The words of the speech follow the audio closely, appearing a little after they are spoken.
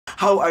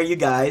How are you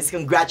guys?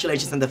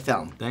 Congratulations on the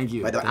film. Thank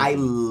you. By the way, I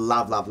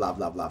love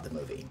the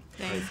movie.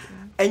 Thank you.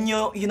 And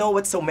you know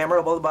what's so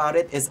memorable about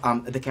it is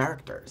the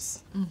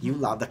characters. You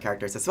love the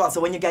characters as well. So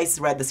when you guys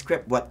read the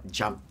script, what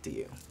jumped to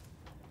you?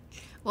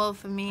 Well,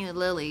 for me,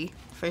 Lily,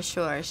 for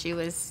sure. She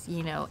was,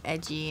 you know,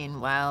 edgy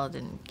and wild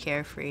and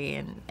carefree,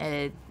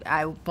 and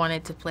I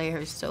wanted to play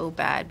her so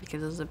bad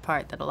because it was a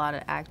part that a lot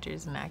of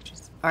actors and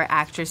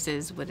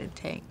actresses wouldn't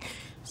take.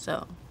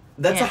 So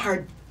That's yeah. a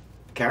hard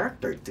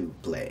character to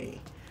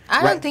play.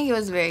 I don't think it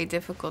was very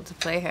difficult to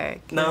play her.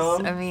 No?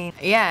 I mean,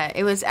 yeah,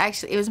 it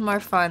was more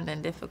fun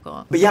than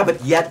difficult. But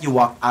yet you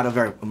walked out of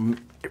her.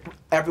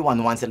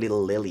 Everyone wants a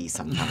little Lily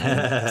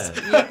sometimes.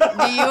 Do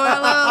you want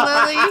a little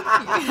Lily?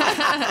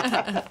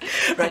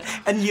 Right.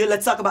 And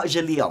let's talk about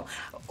Jaleel.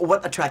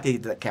 What attracted you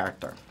to the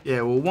character? Yeah,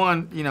 well,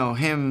 one, you know,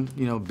 him,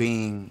 you know,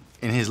 being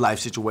in his life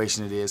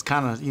situation it is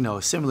kind of, you know,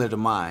 similar to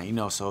mine, you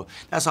know, so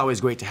that's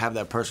always great to have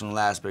that personal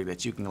aspect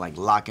that you can, like,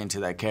 lock into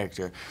that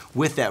character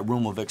with that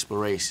room of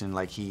exploration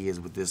like he is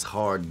with this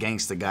hard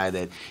gangster guy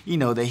that, you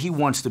know, that he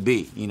wants to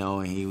be, you know,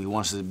 and he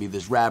wants to be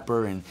this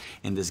rapper and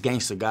this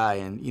gangster guy,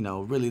 and, you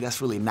know, really, that's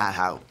really not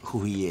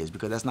who he is,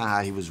 because that's not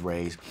how he was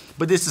raised.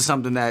 But this is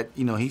something that,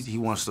 you know, he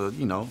wants to,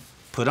 you know,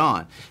 put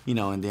on, you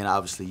know, and then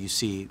obviously you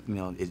see, you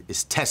know,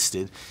 it's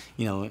tested,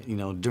 you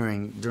know,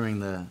 during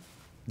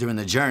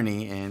the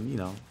journey, and, you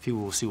know,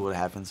 people will see what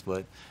happens,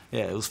 but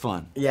yeah, it was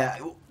fun. Yeah,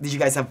 did you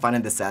guys have fun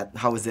in the set?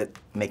 How was it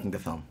making the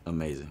film?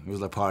 Amazing. It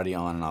was like party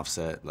on and off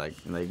set. Like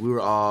we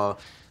were all,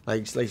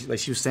 like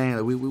she was saying,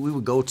 like we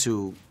would go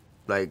to,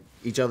 like,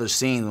 each other's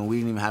scene when we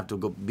didn't even have to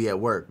go be at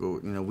work, or,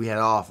 you know, we had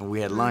off or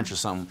we had lunch or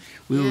something.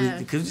 We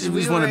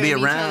just want to be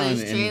around.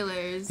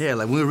 Trailers, yeah,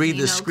 like we would read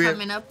the script,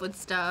 coming up with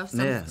stuff,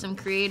 some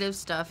creative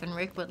stuff, and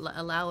Rick would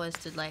allow us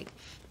to, like,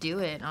 do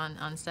it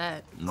on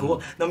set.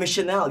 Cool. Now, Miss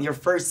Chanel, your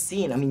first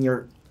scene, I mean,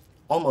 you're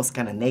almost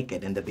kind of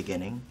naked in the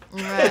beginning.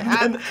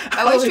 Right.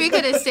 I wish we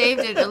could have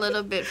saved it a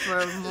little bit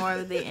for more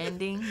of the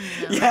ending.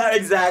 You know? Yeah,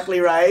 exactly,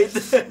 right?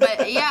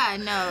 But yeah,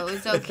 no,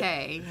 it's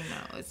okay. You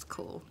know, it's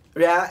cool.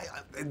 Yeah,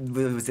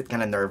 was it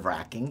kind of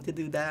nerve-wracking to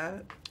do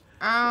that?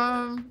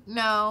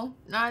 No,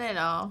 not at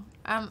all.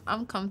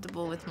 I'm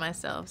comfortable with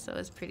myself, so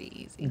it's pretty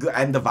easy. Good.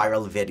 And the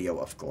viral video,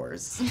 of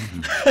course.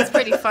 It's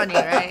pretty funny,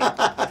 right?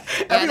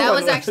 Yeah, that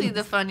was actually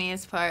the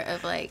funniest part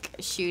of, like,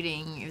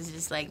 shooting. It was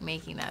just, like,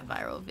 making that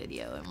viral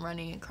video and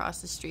running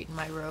across the street in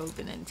my robe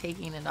and then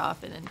taking it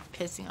off and then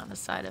pissing on the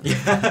side of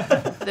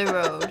the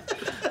road.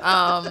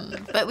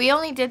 But we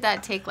only did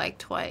that take, like,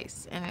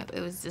 twice, and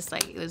it was just,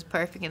 like, it was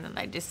perfect, and then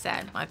I just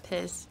sat in my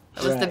piss.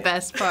 That was the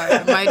best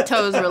part. My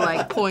toes were,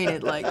 like,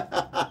 pointed, like,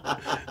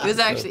 it was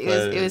actually,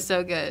 it was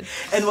so good.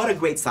 And what a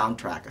great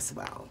soundtrack as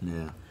well.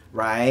 Yeah.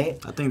 Right?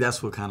 I think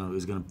that's what kind of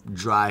is going to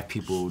drive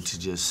people to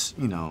just,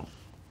 you know,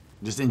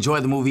 just enjoy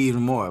the movie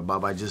even more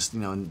by just,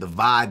 you know, the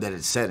vibe that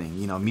it's setting,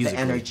 you know, musically.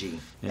 The energy.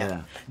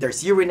 Yeah.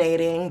 There's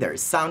urinating,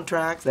 there's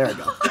soundtracks, there we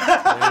go.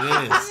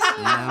 There it is,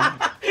 you know?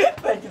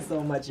 Thank you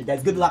so much, you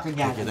guys. Good luck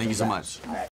again. Okay, thank you so much. All right.